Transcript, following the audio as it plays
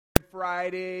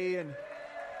Friday, and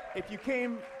if you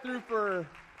came through for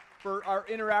our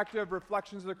interactive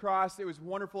Reflections of the Cross, it was a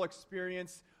wonderful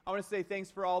experience. I want to say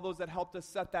thanks for all those that helped us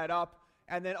set that up.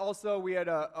 And then also we had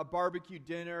a barbecue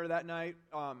dinner that night.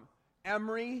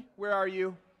 Emery, where are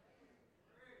you?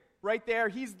 Right there.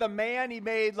 He's the man. He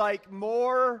made like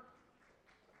more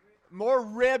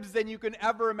ribs than you can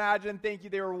ever imagine. Thank you.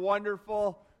 They were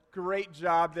wonderful. Great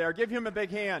job there. Give him a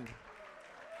big hand.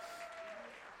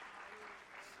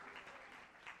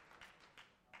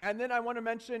 And then I want to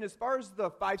mention, as far as the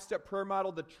 5-step prayer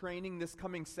model, the training this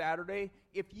coming Saturday,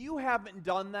 if you haven't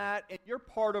done that and you're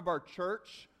part of our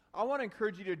church, I want to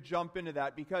encourage you to jump into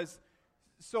that, because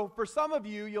so for some of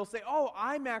you, you'll say, oh,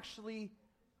 I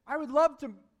would love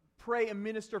to pray and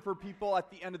minister for people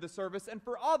at the end of the service. And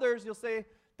for others, you'll say,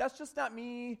 that's just not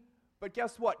me. But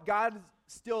guess what? God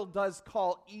still does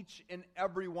call each and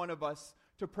every one of us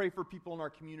to pray for people in our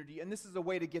community. And this is a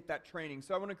way to get that training.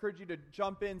 So I want to encourage you to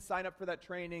jump in, sign up for that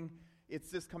training.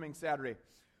 It's this coming Saturday.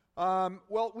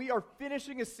 Well, we are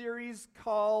finishing a series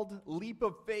called Leap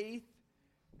of Faith.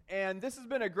 And this has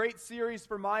been a great series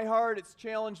for my heart. It's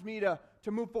challenged me to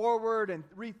move forward and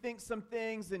rethink some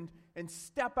things and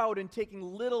step out and taking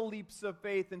little leaps of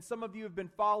faith. And some of you have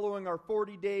been following our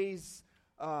 40-day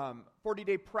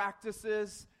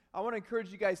practices. I want to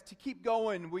encourage you guys to keep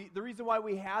going. The reason why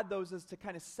we had those is to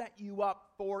kind of set you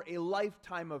up for a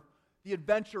lifetime of the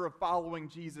adventure of following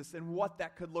Jesus and what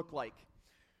that could look like.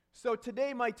 So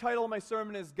today my title of my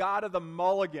sermon is God of the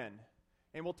Mulligan,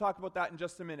 and we'll talk about that in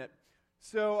just a minute.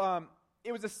 So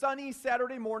it was a sunny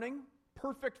Saturday morning,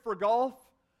 perfect for golf.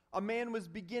 A man was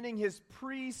beginning his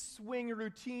pre-swing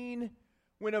routine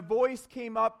when a voice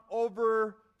came up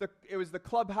it was the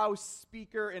clubhouse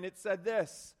speaker, and it said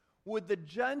this: would the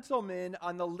gentleman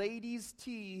on the ladies'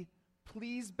 tee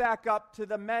please back up to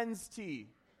the men's tee?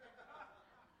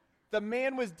 The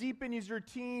man was deep in his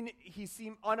routine. He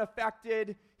seemed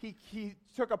unaffected. He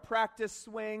took a practice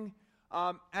swing.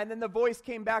 And then the voice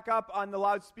came back up on the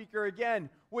loudspeaker again.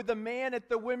 Would the man at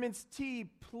the women's tee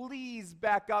please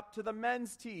back up to the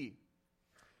men's tee?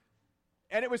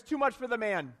 And it was too much for the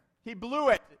man. He blew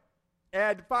it.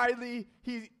 And finally,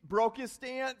 he broke his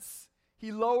stance.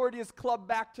 He lowered his club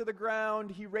back to the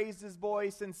ground. He raised his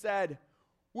voice and said,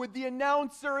 would the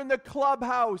announcer in the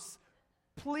clubhouse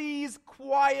please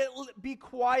be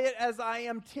quiet as I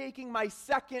am taking my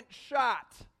second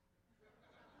shot?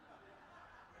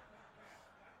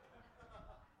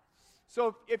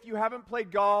 So if you haven't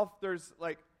played golf, there's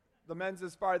like the men's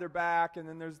is farther back, and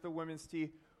then there's the women's tee.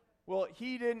 Well,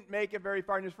 he didn't make it very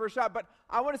far in his first shot, but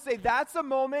I want to say that's a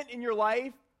moment in your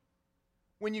life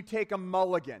when you take a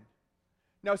mulligan.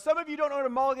 Now, some of you don't know what a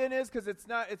mulligan is because it's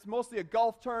mostly a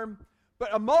golf term,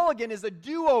 but a mulligan is a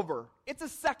do-over. It's a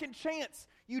second chance.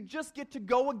 You just get to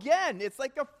go again. It's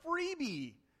like a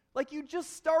freebie. Like you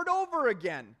just start over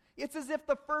again. It's as if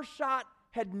the first shot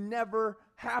had never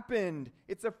happened.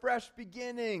 It's a fresh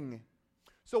beginning.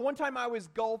 So one time I was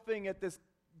golfing at this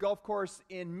golf course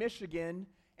in Michigan,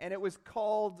 and it was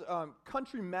called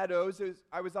Country Meadows.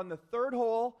 I was on the third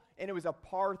hole, and it was a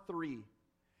par 3.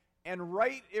 And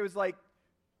it was like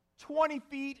 20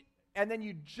 feet, and then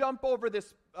you jump over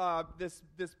this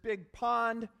big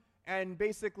pond, and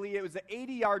basically it was an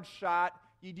 80-yard shot.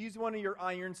 You'd use one of your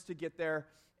irons to get there.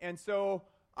 And so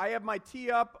I have my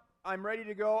tee up. I'm ready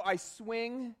to go. I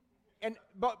swing,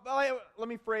 but let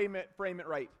me frame it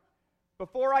right.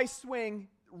 Before I swing,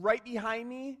 right behind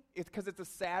me, it's because it's a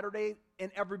Saturday,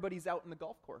 and everybody's out in the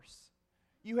golf course.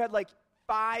 You had like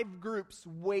 5 groups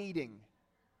waiting.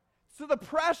 So the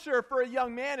pressure for a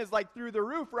young man is like through the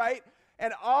roof, right?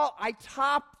 And I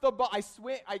top the ball. I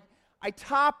swing. I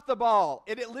top the ball,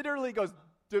 and it literally goes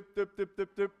dip, dip, dip,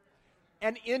 dip, dip,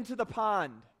 and into the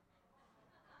pond.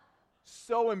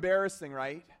 So embarrassing,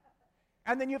 right?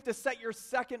 And then you have to set your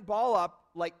second ball up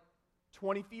like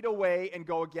 20 feet away and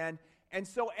go again. And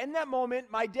so in that moment,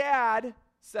 my dad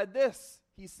said this.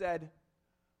 He said,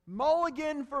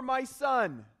 mulligan for my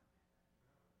son.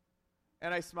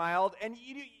 And I smiled. And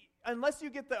unless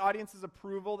you get the audience's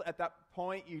approval at that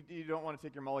point, you don't want to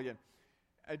take your mulligan.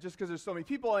 Just because there's so many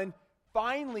people. And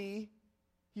finally,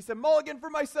 he said, mulligan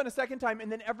for my son a second time.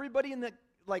 And then everybody in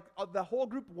the whole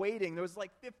group waiting, there was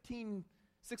like 15,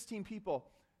 16 people.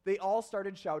 They all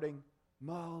started shouting,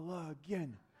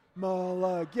 mulligan,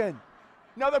 mulligan.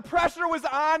 Now the pressure was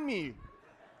on me.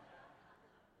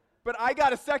 But I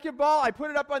got a second ball. I put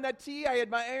it up on that tee. I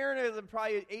had my iron. It was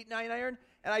probably an 8-9 iron.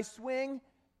 And I swing,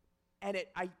 and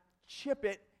I chip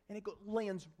it, and it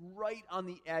lands right on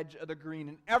the edge of the green.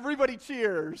 And everybody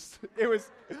cheers. It was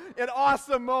an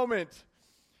awesome moment.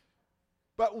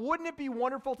 But wouldn't it be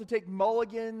wonderful to take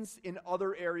mulligans in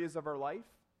other areas of our life?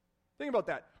 Think about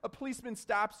that. A policeman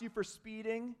stops you for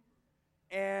speeding,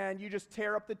 and you just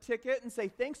tear up the ticket and say,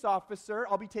 "Thanks, officer,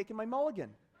 I'll be taking my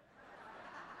mulligan."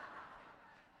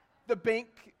 The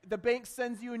bank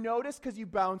sends you a notice because you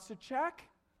bounced a check.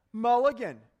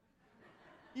 Mulligan.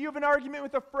 You have an argument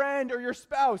with a friend or your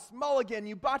spouse. Mulligan.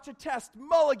 You botch a test.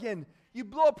 Mulligan. You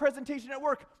blow a presentation at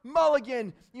work.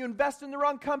 Mulligan. You invest in the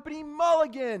wrong company.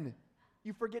 Mulligan.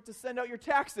 You forget to send out your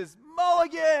taxes.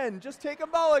 Mulligan. Just take a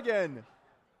mulligan.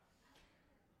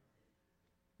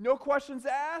 No questions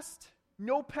asked.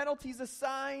 No penalties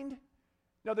assigned.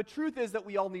 Now, the truth is that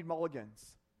we all need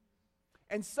mulligans.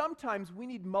 And sometimes we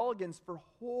need mulligans for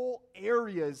whole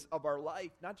areas of our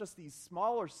life, not just these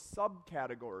smaller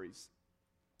subcategories.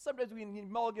 Sometimes we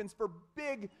need mulligans for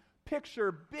big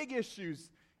picture, big issues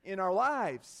in our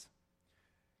lives.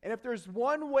 And if there's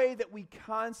one way that we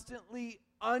constantly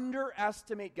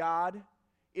underestimate God,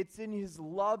 it's in His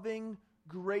loving,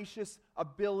 gracious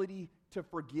ability to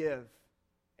forgive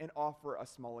and offer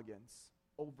us mulligans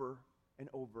over and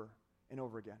over and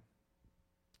over again.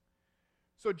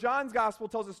 So John's gospel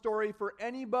tells a story for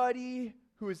anybody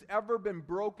who has ever been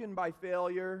broken by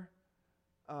failure,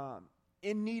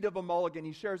 in need of a mulligan.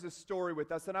 He shares this story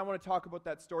with us, and I want to talk about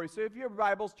that story. So if you have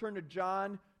Bibles, turn to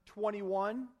John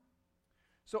 21.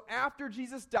 So after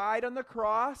Jesus died on the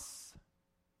cross,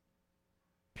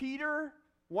 Peter,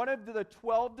 one of the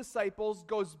 12 disciples,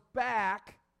 goes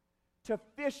back to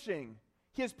fishing,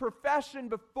 his profession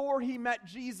before he met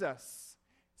Jesus.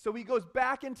 So he goes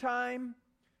back in time,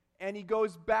 and he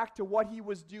goes back to what he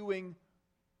was doing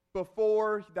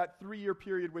before that 3-year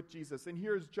period with Jesus. And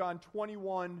here's John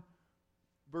 21,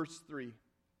 verse 3.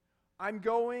 "I'm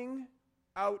going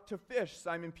out to fish,"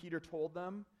 Simon Peter told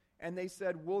them, and they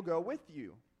said, "We'll go with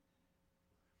you."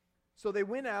 So they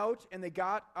went out, and they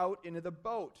got out into the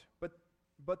boat.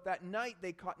 But that night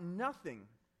they caught nothing.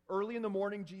 Early in the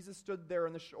morning, Jesus stood there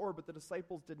on the shore, but the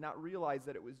disciples did not realize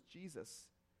that it was Jesus.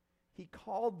 He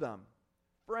called them,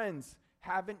 "Friends,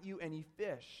 haven't you any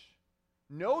fish?"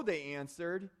 "No," they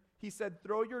answered. He said,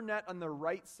 "Throw your net on the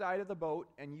right side of the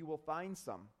boat, and you will find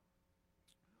some."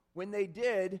 When they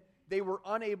did, they were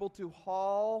unable to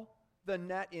haul the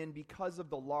net in because of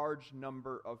the large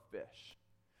number of fish.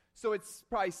 So it's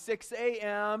probably 6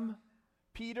 a.m.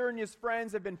 Peter and his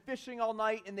friends have been fishing all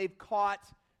night, and they've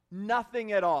caught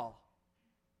nothing at all.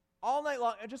 All night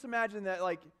long. Just imagine that,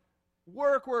 like,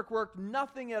 work,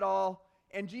 nothing at all.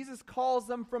 And Jesus calls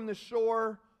them from the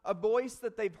shore, a voice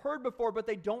that they've heard before, but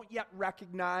they don't yet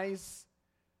recognize.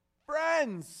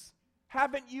 "Friends,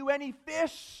 haven't you any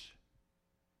fish?"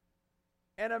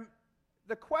 And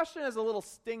the question has a little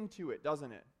sting to it,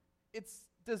 doesn't it? It's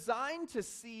designed to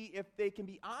see if they can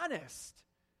be honest,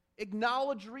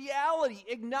 acknowledge reality,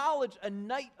 acknowledge a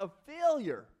night of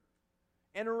failure.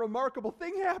 And a remarkable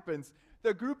thing happens.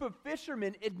 The group of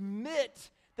fishermen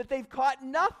admit that they've caught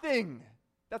nothing.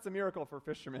 That's a miracle for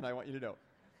fishermen, I want you to know.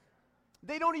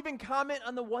 They don't even comment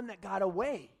on the one that got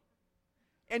away.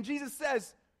 And Jesus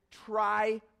says,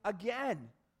 "Try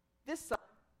again. This time,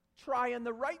 try on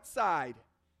the right side."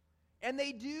 And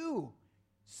they do.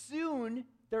 Soon,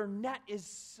 their net is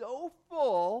so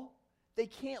full, they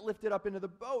can't lift it up into the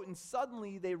boat. And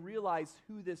suddenly, they realize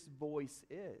who this voice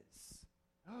is.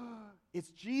 It's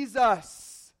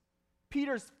Jesus.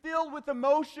 Peter's filled with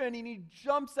emotion, and he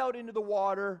jumps out into the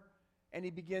water, and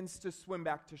he begins to swim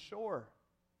back to shore.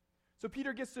 So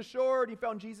Peter gets to shore, and he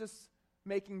found Jesus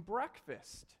making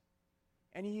breakfast.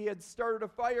 And he had started a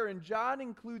fire, and John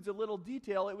includes a little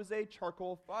detail. It was a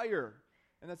charcoal fire,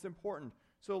 and that's important.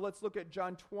 So let's look at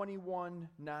John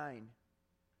 21:9.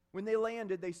 When they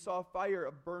landed, they saw a fire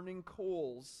of burning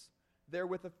coals there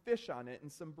with a fish on it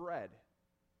and some bread.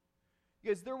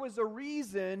 Because there was a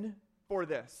reason for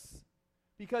this.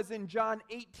 Because in John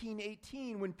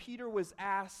 18:18, when Peter was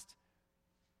asked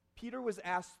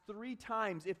 3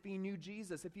 times if he knew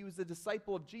Jesus, if he was a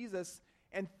disciple of Jesus,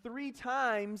 and 3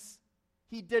 times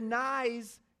he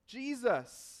denies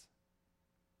Jesus.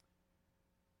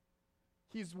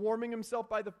 He's warming himself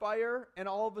by the fire, and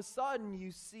all of a sudden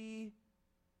you see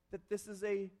that this is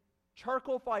a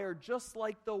charcoal fire just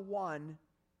like the one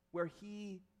where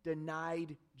he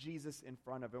denied Jesus in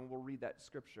front of him. We'll read that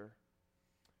scripture.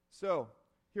 So,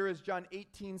 here is John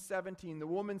 18:17. The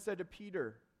woman said to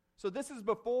Peter, so this is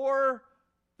before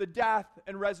the death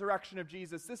and resurrection of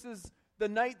Jesus. This is the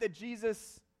night that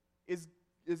Jesus is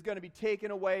going to be taken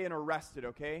away and arrested,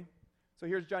 okay? So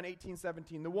here's John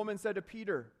 18:17. The woman said to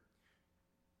Peter,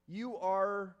 "You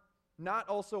are not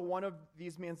also one of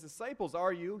these man's disciples,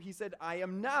 are you?" He said, "I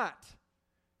am not."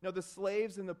 Now the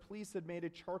slaves and the police had made a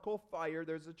charcoal fire,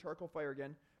 there's a charcoal fire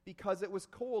again, because it was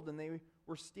cold, and they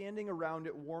were standing around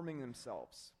it warming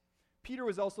themselves. Peter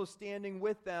was also standing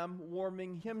with them,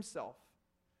 warming himself.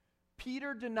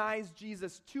 Peter denies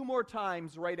Jesus 2 more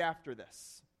times right after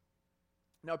this.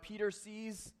 Now Peter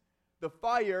sees the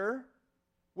fire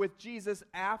with Jesus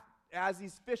as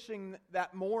he's fishing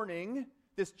that morning,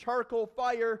 this charcoal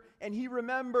fire, and he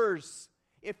remembers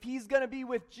if he's going to be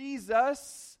with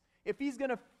Jesus, if he's going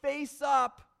to face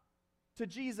up to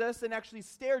Jesus and actually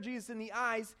stare Jesus in the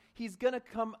eyes, he's going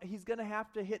to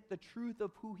have to hit the truth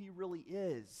of who he really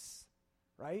is,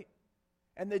 right?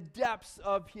 And the depths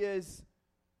of his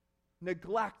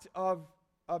neglect of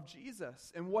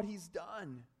Jesus and what he's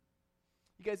done.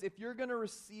 You guys, if you're going to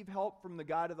receive help from the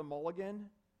God of the mulligan,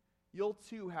 you'll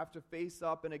too have to face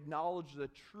up and acknowledge the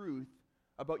truth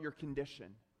about your condition.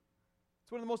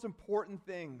 It's one of the most important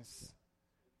things.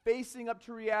 Facing up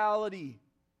to reality.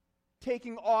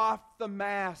 Taking off the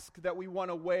mask that we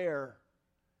want to wear.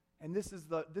 And this is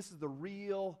the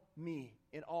real me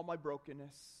in all my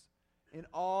brokenness. In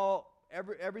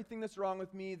everything that's wrong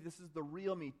with me, this is the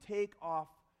real me. Take off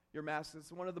your mask.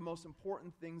 It's one of the most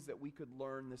important things that we could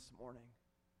learn this morning.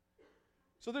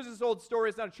 So there's this old story.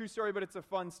 It's not a true story, but it's a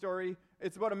fun story.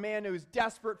 It's about a man who's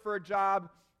desperate for a job,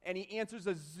 and he answers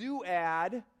a zoo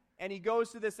ad, and he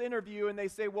goes to this interview, and they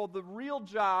say, well, the real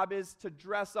job is to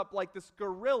dress up like this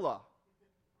gorilla.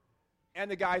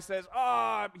 And the guy says,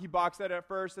 he balks at it at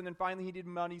first, and then finally he needed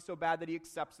money so bad that he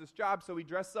accepts this job, so he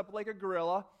dresses up like a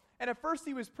gorilla. And at first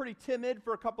he was pretty timid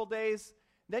for a couple days.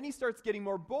 Then he starts getting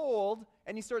more bold,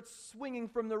 and he starts swinging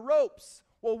from the ropes.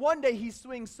 Well, one day he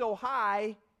swings so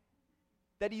high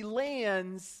that he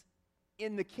lands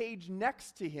in the cage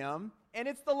next to him, and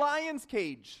it's the lion's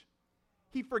cage.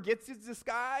 He forgets his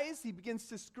disguise. He begins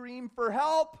to scream for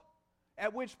help,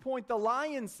 at which point the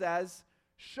lion says,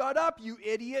 "Shut up, you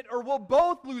idiot, or we'll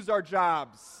both lose our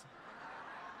jobs."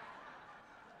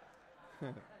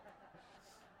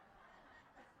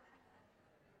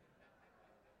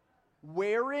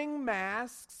 Wearing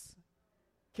masks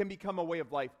can become a way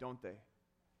of life, don't they?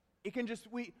 It can just,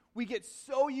 we get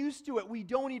so used to it, we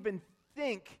don't even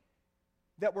think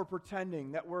that we're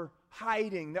pretending, that we're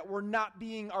hiding, that we're not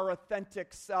being our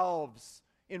authentic selves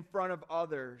in front of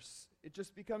others. It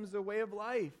just becomes a way of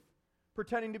life.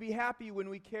 Pretending to be happy when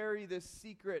we carry this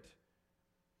secret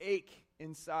ache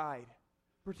inside.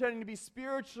 Pretending to be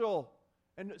spiritual,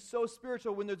 and so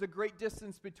spiritual when there's a great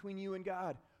distance between you and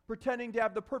God. Pretending to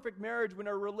have the perfect marriage when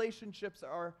our relationships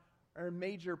are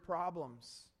major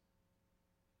problems.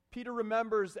 Peter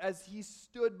remembers as he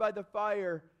stood by the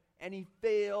fire and he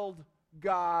failed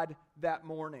God that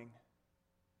morning.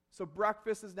 So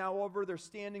breakfast is now over. They're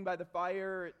standing by the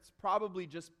fire. It's probably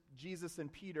just Jesus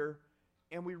and Peter.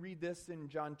 And we read this in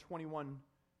John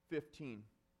 21:15.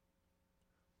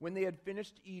 When they had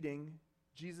finished eating,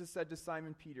 Jesus said to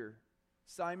Simon Peter,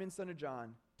 "Simon, son of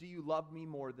John, do you love me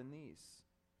more than these?"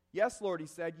 "Yes, Lord," he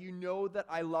said, "you know that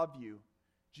I love you."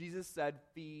 Jesus said,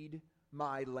 "Feed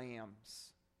my lambs."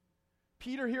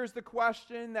 Peter hears the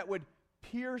question that would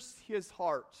pierce his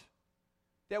heart,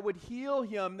 that would heal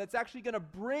him, that's actually going to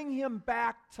bring him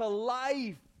back to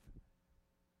life.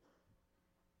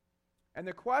 And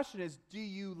the question is, do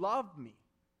you love me?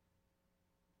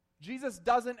 Jesus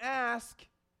doesn't ask,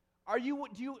 are you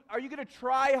going to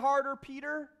try harder,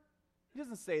 Peter? He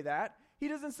doesn't say that. He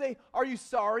doesn't say, are you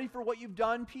sorry for what you've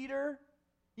done, Peter?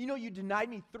 You know you denied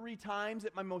me 3 times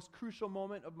at my most crucial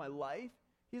moment of my life.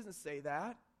 He doesn't say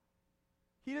that.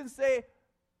 He didn't say,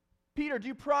 Peter, do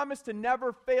you promise to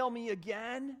never fail me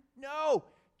again? No.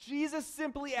 Jesus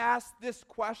simply asked this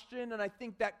question, and I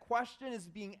think that question is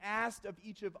being asked of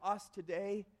each of us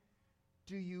today.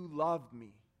 Do you love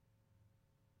me?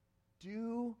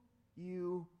 Do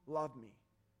you love me?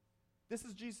 This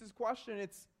is Jesus' question.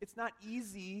 It's not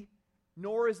easy,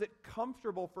 nor is it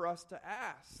comfortable for us to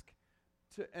ask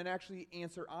and actually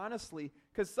answer honestly,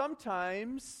 because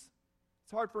sometimes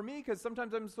it's hard for me because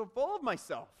sometimes I'm so full of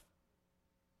myself.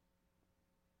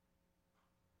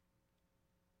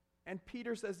 And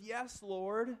Peter says, yes,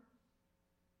 Lord,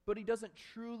 but he doesn't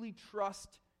truly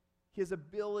trust his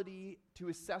ability to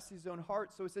assess his own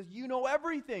heart. So he says, you know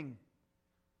everything.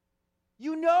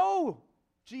 You know,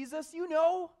 Jesus, you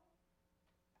know.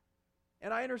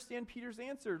 And I understand Peter's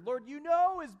answer. Lord, you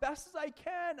know as best as I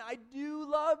can, I do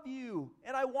love you,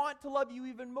 and I want to love you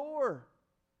even more.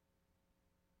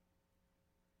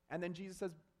 And then Jesus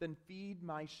says, then feed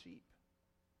my sheep.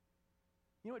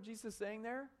 You know what Jesus is saying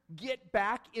there? Get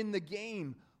back in the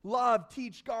game. Love,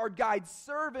 teach, guard, guide,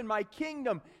 serve in my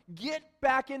kingdom. Get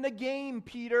back in the game,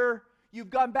 Peter. You've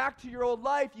gone back to your old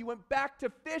life. You went back to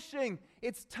fishing.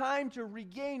 It's time to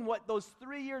regain what those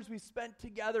 3 years we spent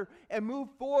together and move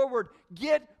forward.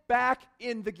 Get back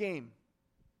in the game.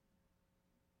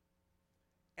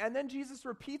 And then Jesus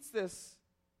repeats this,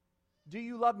 do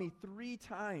you love me, 3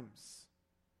 times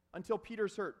until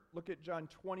Peter's hurt. Look at John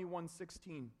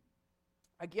 21:16.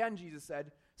 Again, Jesus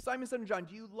said, Simon, son of John,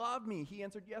 do you love me? He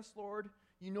answered, yes, Lord,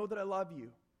 you know that I love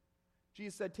you.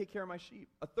 Jesus said, take care of my sheep.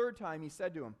 A 3rd time he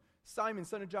said to him, Simon,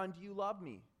 son of John, do you love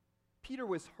me? Peter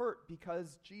was hurt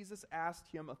because Jesus asked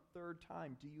him a 3rd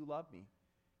time, do you love me?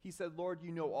 He said, Lord,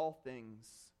 you know all things.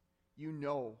 You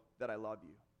know that I love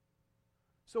you.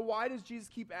 So why does Jesus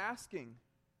keep asking?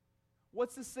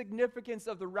 What's the significance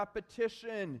of the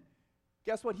repetition?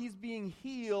 Guess what? He's being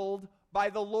healed by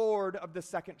the Lord of the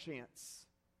second chance.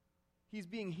 He's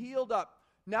being healed up.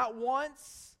 Not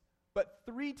once, but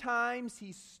 3 times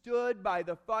he stood by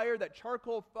the fire, that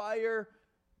charcoal fire,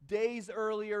 days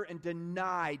earlier and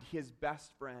denied his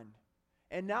best friend.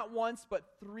 And not once, but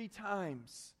 3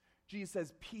 times, Jesus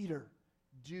says, Peter,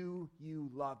 do you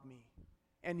love me?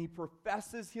 And he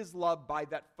professes his love by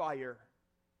that fire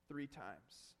 3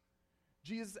 times.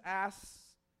 Jesus asks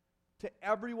to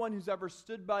everyone who's ever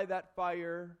stood by that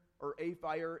fire or a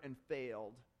fire and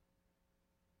failed,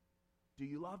 do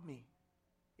you love me?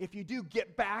 If you do,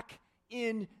 get back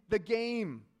in the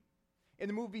game. In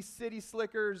the movie City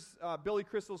Slickers, Billy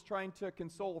Crystal's trying to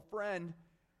console a friend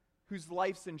whose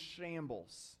life's in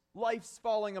shambles. Life's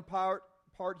falling apart.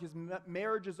 His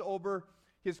marriage is over.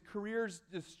 His career's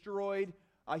destroyed.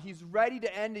 He's ready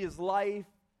to end his life.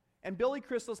 And Billy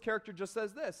Crystal's character just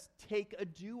says this, take a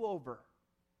do-over.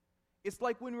 It's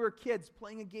like when we were kids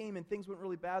playing a game and things went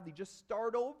really badly. Just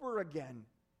start over again.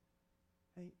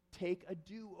 Okay? Take a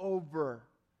do-over.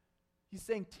 He's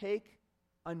saying take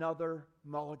another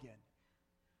mulligan.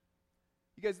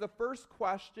 You guys, the first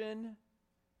question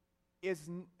is,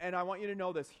 and I want you to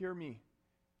know this, hear me.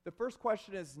 The first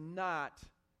question is not,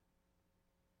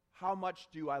 how much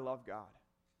do I love God?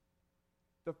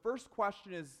 The first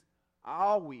question is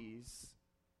always,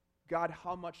 God,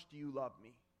 how much do you love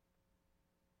me?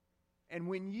 And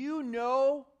when you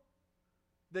know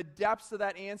the depths of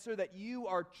that answer, that you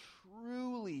are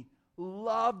truly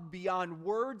loved beyond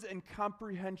words and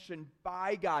comprehension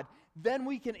by God, then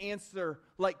we can answer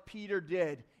like Peter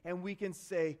did, and we can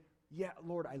say, yeah,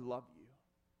 Lord, I love you.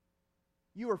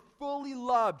 You are fully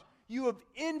loved. You have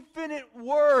infinite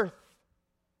worth.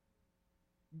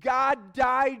 God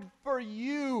died for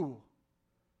you.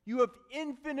 You have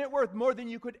infinite worth, more than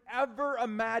you could ever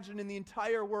imagine in the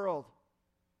entire world.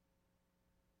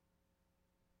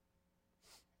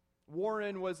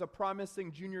 Warren was a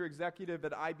promising junior executive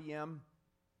at IBM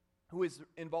who was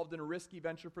involved in a risky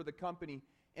venture for the company,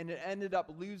 and it ended up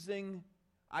losing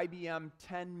IBM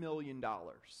 $10 million.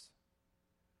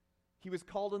 He was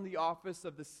called in the office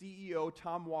of the CEO,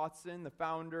 Tom Watson, the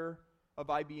founder of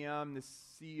IBM, the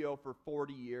CEO for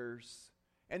 40 years.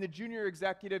 And the junior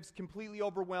executives completely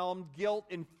overwhelmed, guilt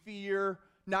and fear,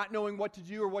 not knowing what to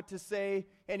do or what to say.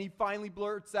 And he finally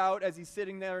blurts out as he's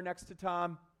sitting there next to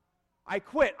Tom, I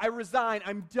quit, I resign,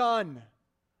 I'm done.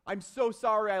 I'm so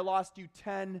sorry I lost you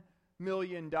 $10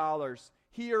 million.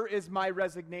 Here is my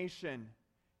resignation.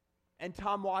 And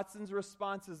Tom Watson's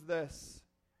response is this,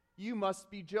 you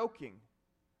must be joking.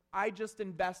 I just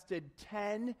invested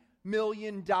 $10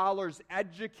 million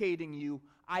educating you.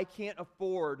 I can't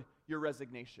afford your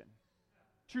resignation.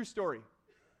 True story.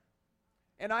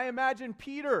 And I imagine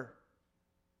Peter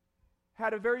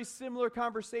had a very similar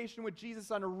conversation with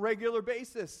Jesus on a regular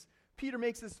basis. Peter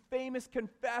makes this famous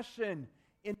confession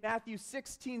in Matthew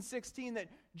 16:16 that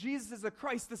Jesus is the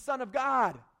Christ, the Son of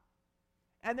God.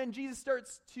 And then Jesus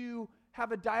starts to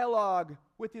have a dialogue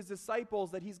with his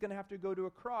disciples that he's going to have to go to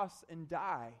a cross and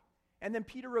die. And then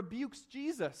Peter rebukes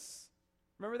Jesus.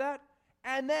 Remember that?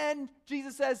 And then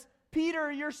Jesus says,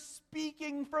 Peter, you're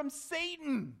speaking from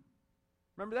Satan.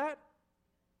 Remember that?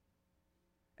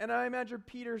 And I imagine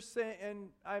Peter saying,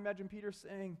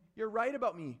 you're right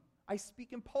about me. I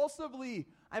speak impulsively.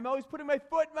 I'm always putting my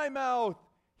foot in my mouth.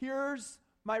 Here's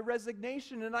my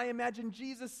resignation. And I imagine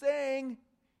Jesus saying,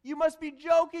 you must be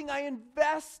joking. I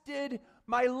invested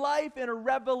my life in a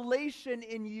revelation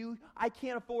in you. I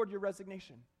can't afford your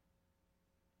resignation.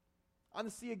 On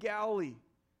the Sea of Galilee,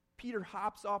 Peter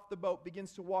hops off the boat,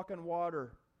 begins to walk on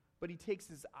water, but he takes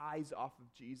his eyes off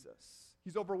of Jesus.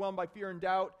 He's overwhelmed by fear and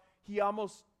doubt.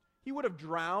 He would have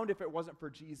drowned if it wasn't for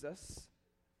Jesus.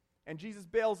 And Jesus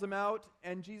bails him out,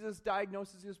 and Jesus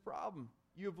diagnoses his problem.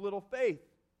 You have little faith.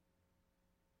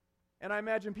 And I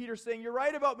imagine Peter saying, you're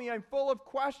right about me. I'm full of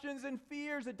questions and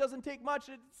fears. It doesn't take much.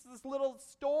 It's this little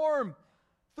storm.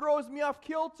 Throws me off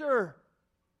kilter.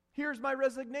 Here's my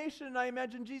resignation. And I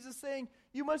imagine Jesus saying,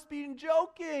 you must be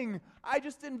joking. I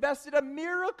just invested a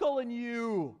miracle in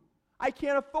you. I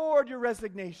can't afford your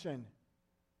resignation.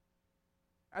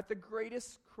 At the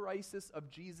greatest crisis of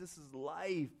Jesus'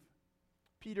 life,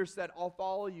 Peter said, I'll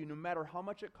follow you no matter how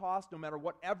much it costs, no matter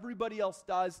what everybody else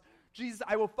does. Jesus,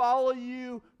 I will follow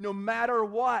you no matter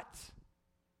what.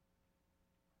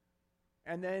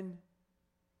 And then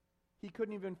he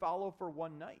couldn't even follow for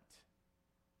one night.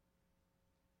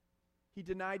 He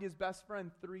denied his best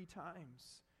friend 3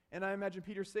 times. And I imagine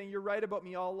Peter saying, you're right about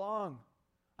me all along.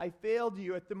 I failed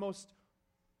you at the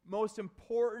most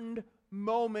important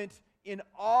moment in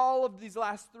all of these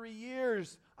last 3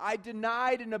 years. I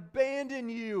denied and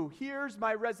abandoned you. Here's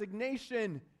my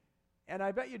resignation. And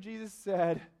I bet you Jesus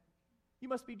said, you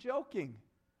must be joking.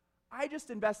 I just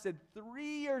invested 3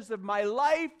 years of my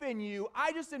life in you.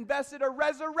 I just invested a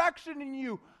resurrection in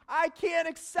you. I can't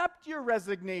accept your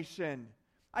resignation.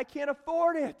 I can't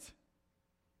afford it.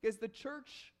 Because the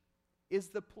church is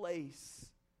the place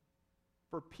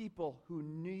for people who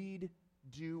need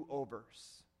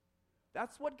do-overs.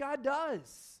 That's what God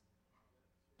does.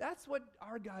 That's what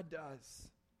our God does.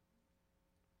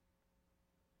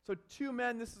 So 2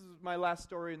 men, this is my last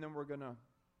story, and then we're going to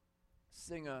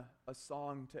sing a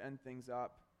song to end things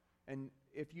up. And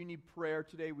if you need prayer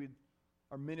today,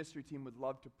 our ministry team would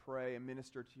love to pray and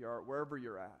minister to your heart wherever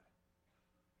you're at.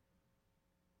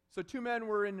 So 2 men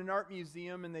were in an art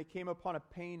museum, and they came upon a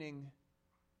painting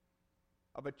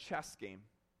of a chess game.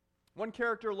 One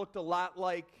character looked a lot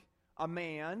like a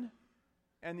man,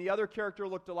 and the other character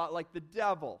looked a lot like the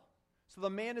devil. So the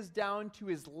man is down to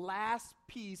his last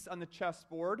piece on the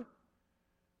chessboard,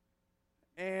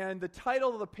 and the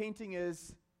title of the painting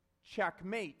is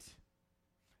Checkmate.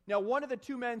 Now, one of the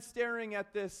 2 men staring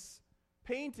at this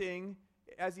painting,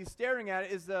 as he's staring at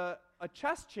it, is a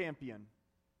chess champion,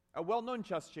 a well-known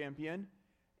chess champion,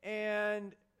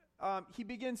 and he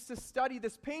begins to study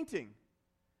this painting.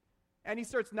 And he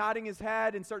starts nodding his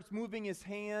head and starts moving his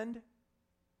hand.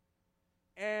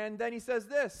 And then he says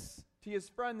this to his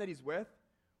friend that he's with.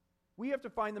 We have to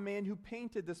find the man who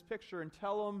painted this picture and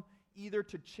tell him either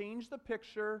to change the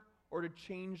picture or to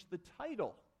change the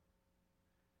title.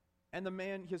 And the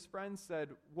man, his friend, said,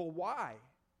 well, why?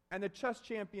 And the chess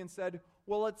champion said,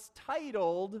 well, it's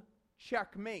titled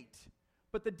Checkmate.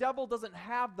 But the devil doesn't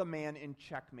have the man in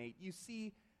checkmate. You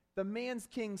see, the man's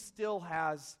king still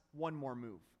has one more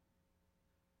move.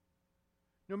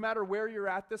 No matter where you're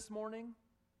at this morning,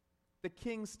 the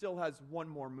king still has one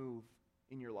more move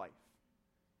in your life.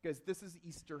 Because this is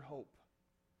Easter hope.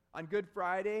 On Good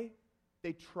Friday,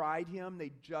 they tried him,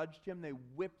 they judged him, they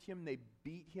whipped him, they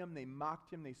beat him, they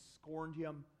mocked him, they scorned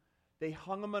him. They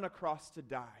hung him on a cross to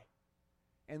die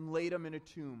and laid him in a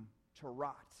tomb to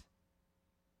rot.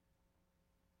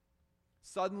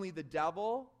 Suddenly the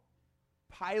devil,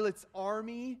 Pilate's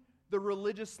army, the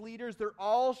religious leaders, they're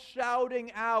all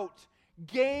shouting out,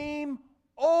 game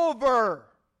over!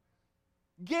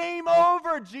 Game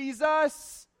over,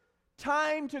 Jesus!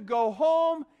 Time to go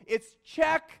home. It's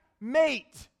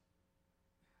checkmate.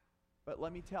 But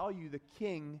let me tell you, the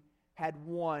king had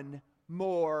one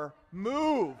more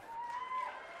move.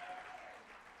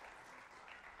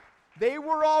 They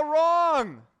were all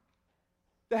wrong.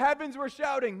 The heavens were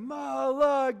shouting,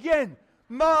 Mulligan!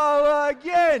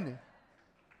 Mulligan!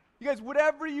 You guys,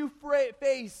 whatever you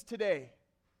face today,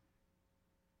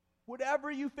 whatever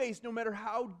you face, no matter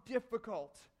how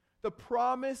difficult, the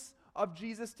promise of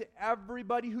Jesus to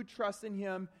everybody who trusts in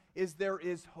him is there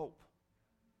is hope.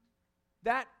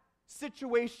 That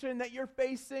situation that you're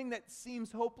facing that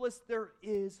seems hopeless, there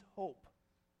is hope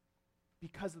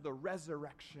because of the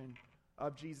resurrection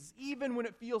of Jesus. Even when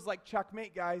it feels like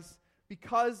checkmate, guys,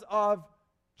 because of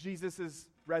Jesus'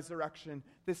 resurrection,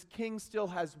 this king still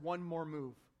has one more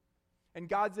move. And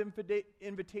God's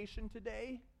invitation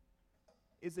today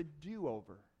is a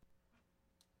do-over.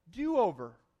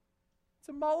 Do-over. It's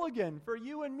a mulligan for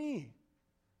you and me.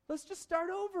 Let's just start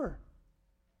over.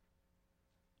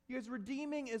 Because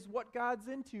redeeming is what God's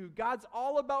into. God's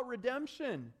all about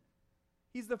redemption.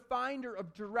 He's the finder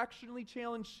of directionally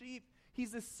challenged sheep.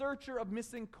 He's the searcher of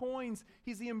missing coins.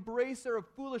 He's the embracer of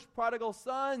foolish prodigal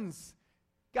sons.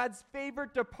 God's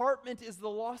favorite department is the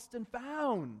lost and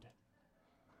found.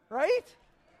 Right?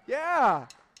 Yeah.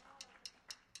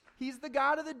 He's the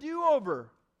God of the do-over.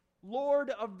 Lord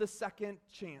of the second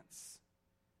chance.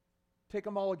 Take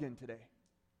a mulligan today.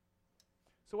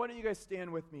 So why don't you guys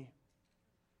stand with me?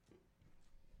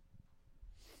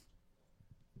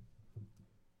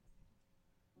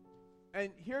 And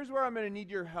here's where I'm going to need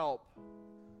your help.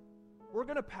 We're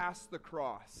going to pass the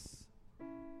cross.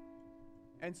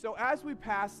 And so as we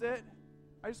pass it,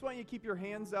 I just want you to keep your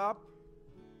hands up.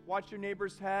 Watch your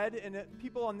neighbor's head. And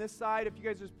people on this side, if you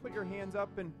guys just put your hands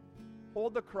up and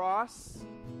hold the cross.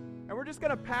 And we're just going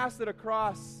to pass it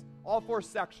across all 4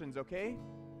 sections, okay?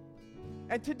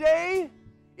 And today,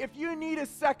 if you need a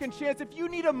second chance, if you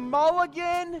need a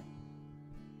mulligan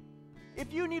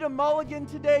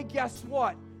today, guess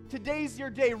what? Today's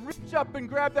your day. Reach up and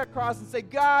grab that cross and say,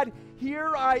 God,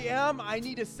 here I am. I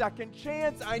need a second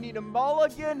chance. I need a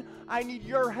mulligan. I need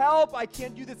your help. I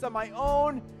can't do this on my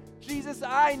own. Jesus,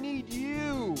 I need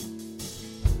you.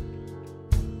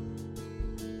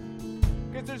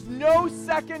 Because there's no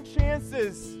second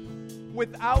chances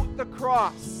without the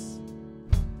cross.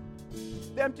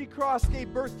 The empty cross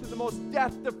gave birth to the most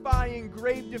death-defying,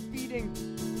 grave-defeating,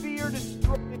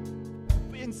 fear-destroying,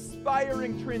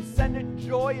 inspiring, transcendent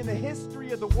joy in the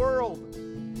history of the world.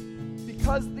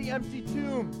 Because of the empty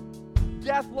tomb,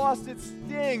 death lost its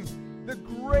sting, the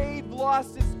grave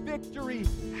lost its victory,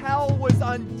 hell was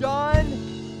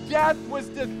undone, death was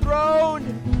dethroned,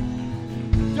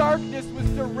 darkness was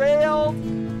derailed.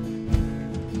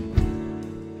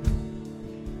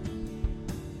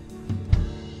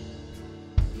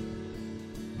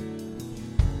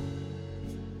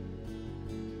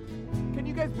 Can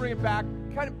you guys bring it back?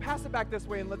 Kind of pass it back this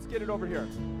way and let's get it over here.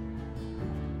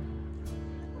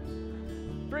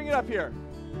 Bring it up here.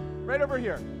 Right over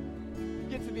here.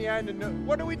 Get to the end and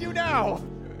what do we do now?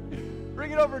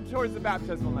 Bring it over towards the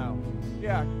baptismal now.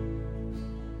 Yeah.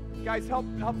 Guys, help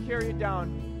carry it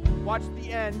down. Watch the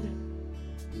end.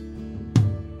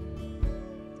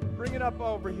 Bring it up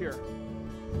over here.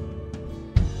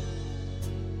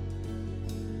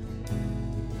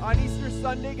 On Easter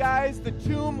Sunday, guys, the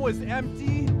tomb was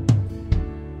empty.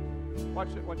 Watch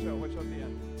out the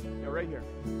end. Yeah, right here.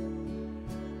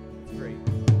 It's great.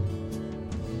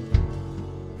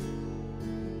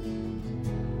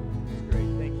 It's great.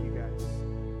 Thank you, guys.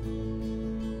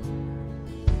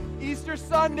 Easter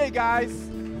Sunday, guys.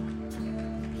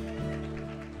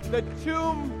 The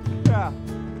tomb,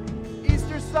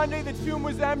 Easter Sunday, the tomb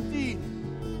was empty.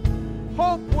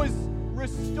 Hope was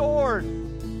restored.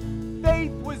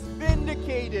 Faith was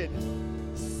vindicated.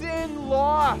 Sin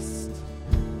lost.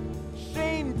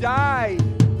 Shame died.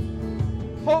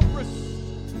 Hope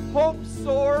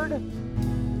soared.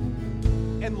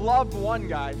 And love won,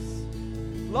 guys.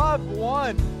 Love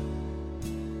won.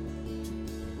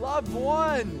 Love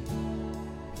won.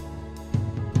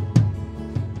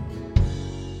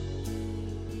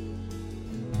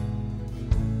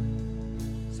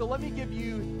 So let me give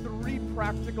you 3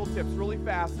 practical tips really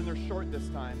fast, and they're short this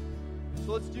time.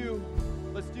 So let's do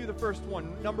the first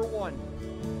one. Number 1,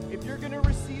 if you're going to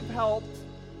receive help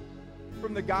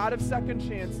from the God of second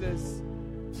chances,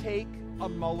 take a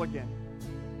mulligan.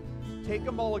 Take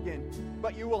a mulligan.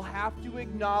 But you will have to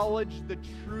acknowledge the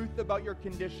truth about your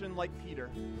condition like Peter.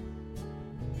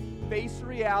 Face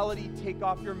reality, take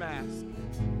off your mask.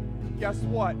 Guess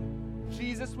what?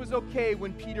 Jesus was okay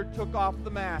when Peter took off the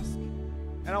mask.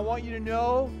 And I want you to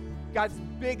know, God's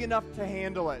big enough to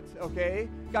handle it, okay?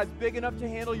 God's big enough to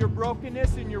handle your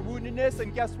brokenness and your woundedness,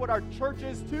 and guess what? Our church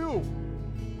is too.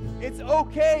 It's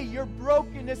okay. Your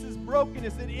brokenness is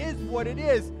brokenness. It is what it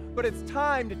is, but it's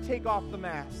time to take off the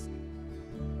mask.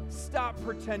 Stop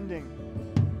pretending.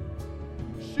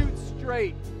 Shoot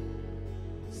straight.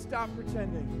 Stop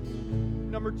pretending.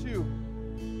 Number 2,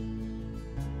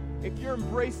 if you're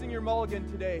embracing your mulligan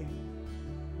today,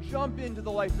 jump into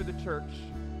the life of the church.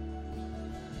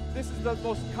 This is the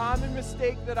most common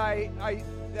mistake that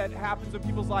that happens in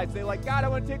people's lives. They're like, God, I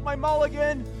want to take my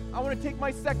mulligan. I want to take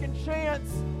my second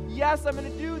chance. Yes, I'm going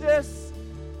to do this.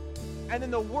 And then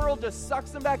the world just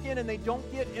sucks them back in, and they don't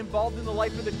get involved in the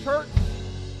life of the church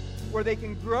where they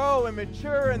can grow and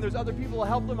mature, and there's other people to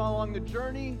help them along the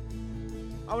journey.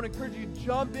 I want to encourage you to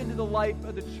jump into the life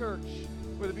of the church,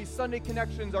 whether it be Sunday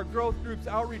connections, our growth groups,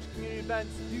 outreach, community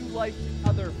events. Do life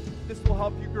together. This will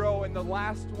help you grow. And the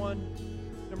last one,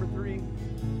 number 3,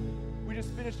 we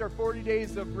just finished our 40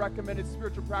 days of recommended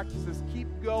spiritual practices. Keep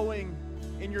going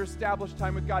in your established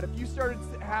time with God. If you started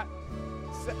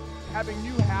having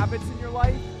new habits in your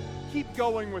life, keep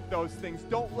going with those things.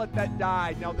 Don't let that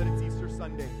die now that it's Easter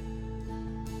Sunday.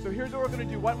 So here's what we're going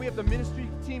to do. Why don't we have the ministry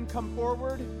team come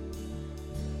forward?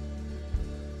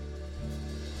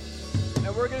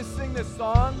 And we're going to sing this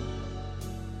song.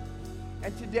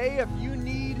 And today, if you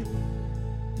need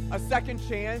a second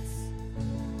chance,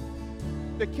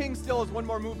 the King still has one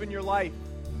more move in your life.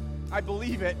 I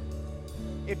believe it.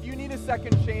 If you need a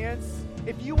second chance,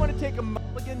 if you want to take a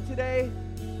mulligan today,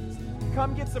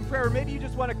 come get some prayer. Maybe you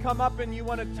just want to come up and you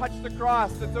want to touch the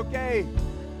cross. That's okay.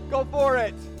 Go for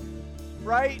it.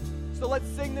 Right? So let's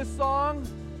sing this song.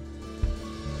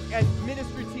 And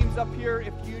ministry teams up here,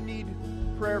 if you need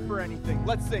prayer for anything,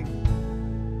 let's sing.